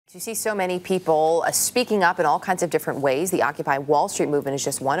You see so many people speaking up in all kinds of different ways. The Occupy Wall Street movement is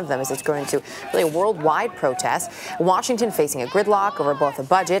just one of them, as it's grown into really a worldwide protest. Washington facing a gridlock over both the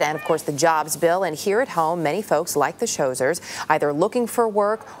budget and, of course, the jobs bill. And here at home, many folks, like the Shozers, either looking for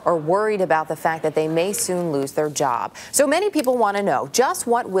work or worried about the fact that they may soon lose their job. So many people want to know, just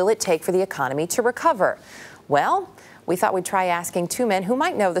what will it take for the economy to recover? Well, we thought we'd try asking two men who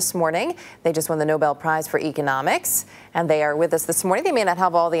might know this morning. They just won the Nobel Prize for economics, and they are with us this morning. They may not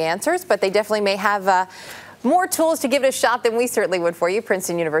have all the answers, but they definitely may have more tools to give it a shot than we certainly would for you.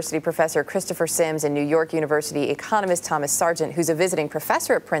 Princeton University professor Christopher Sims and New York University economist Thomas Sargent, who's a visiting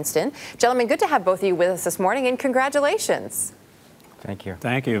professor at Princeton. Gentlemen, good to have both of you with us this morning, and congratulations. Thank you.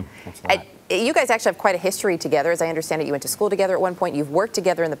 Thank you. Thanks a lot. You guys actually have quite a history together. As I understand it, you went to school together at one point. You've worked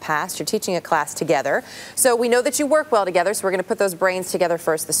together in the past. You're teaching a class together. So we know that you work well together, so we're going to put those brains together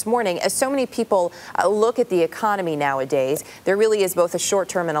first this morning. As so many people look at the economy nowadays, there really is both a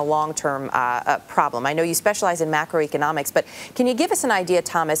short-term and a long-term problem. I know you specialize in macroeconomics, but can you give us an idea,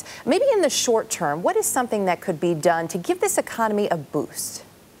 Thomas, maybe in the short term, what is something that could be done to give this economy a boost?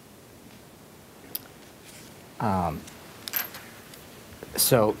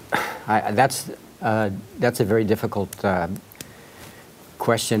 That's a very difficult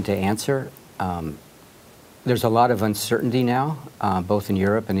question to answer. There's a lot of uncertainty now, both in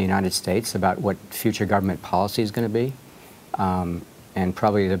Europe and the United States, about what future government policy is going to be. And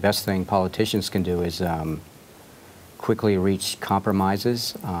probably the best thing politicians can do is quickly reach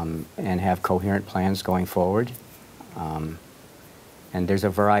compromises and have coherent plans going forward. And there's a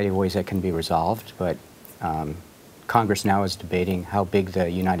variety of ways that can be resolved, but Congress now is debating how big the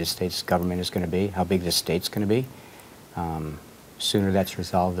United States government is going to be, how big the state's going to be. Sooner that's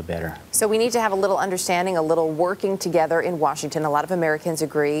resolved, the better. So we need to have a little understanding, a little working together in Washington. A lot of Americans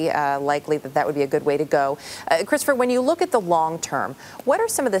agree, likely, that that would be a good way to go. Christopher, when you look at the long term, what are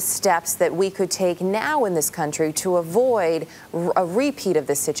some of the steps that we could take now in this country to avoid a repeat of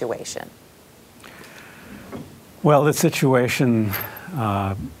this situation? Well, the situation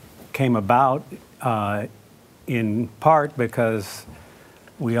came about in part because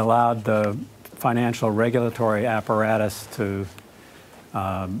we allowed the financial regulatory apparatus to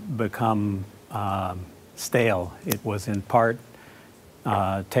become stale. It was in part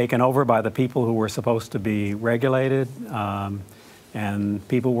taken over by the people who were supposed to be regulated, and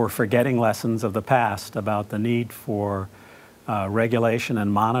people were forgetting lessons of the past about the need for regulation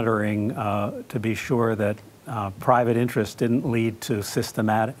and monitoring to be sure that private interest didn't lead to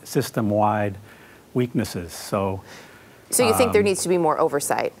system-wide weaknesses. So you think there needs to be more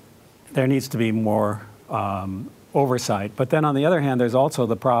oversight? There needs to be more oversight. But then on the other hand, there's also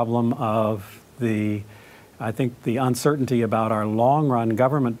the problem of I think the uncertainty about our long-run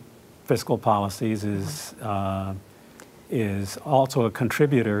government fiscal policies is also a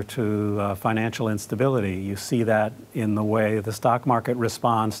contributor to financial instability. You see that in the way the stock market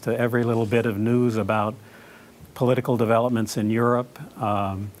responds to every little bit of news about political developments in Europe,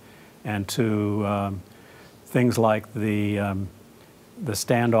 and to things like the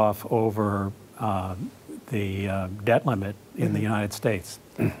standoff over the debt limit in the United States.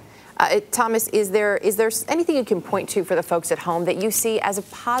 Thomas, is there anything you can point to for the folks at home that you see as a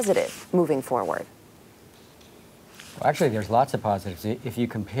positive moving forward? Well, actually, there's lots of positives. If you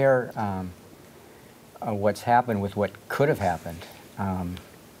compare what's happened with what could have happened,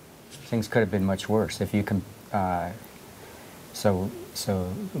 things could have been much worse. If you So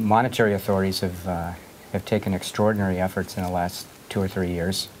monetary authorities have taken extraordinary efforts in the last 2 or 3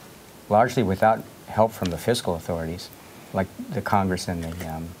 years, largely without help from the fiscal authorities, like the Congress and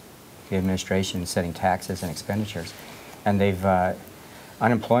the administration setting taxes and expenditures. And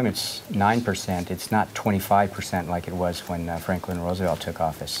unemployment's 9%. It's not 25% like it was when Franklin Roosevelt took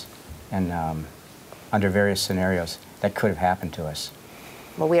office. And under various scenarios, that could have happened to us.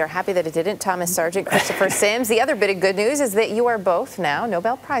 Well, we are happy that it didn't. Thomas Sargent, Christopher Sims. The other bit of good news is that you are both now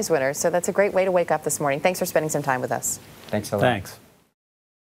Nobel Prize winners. So that's a great way to wake up this morning. Thanks for spending some time with us. Thanks a lot. Thanks.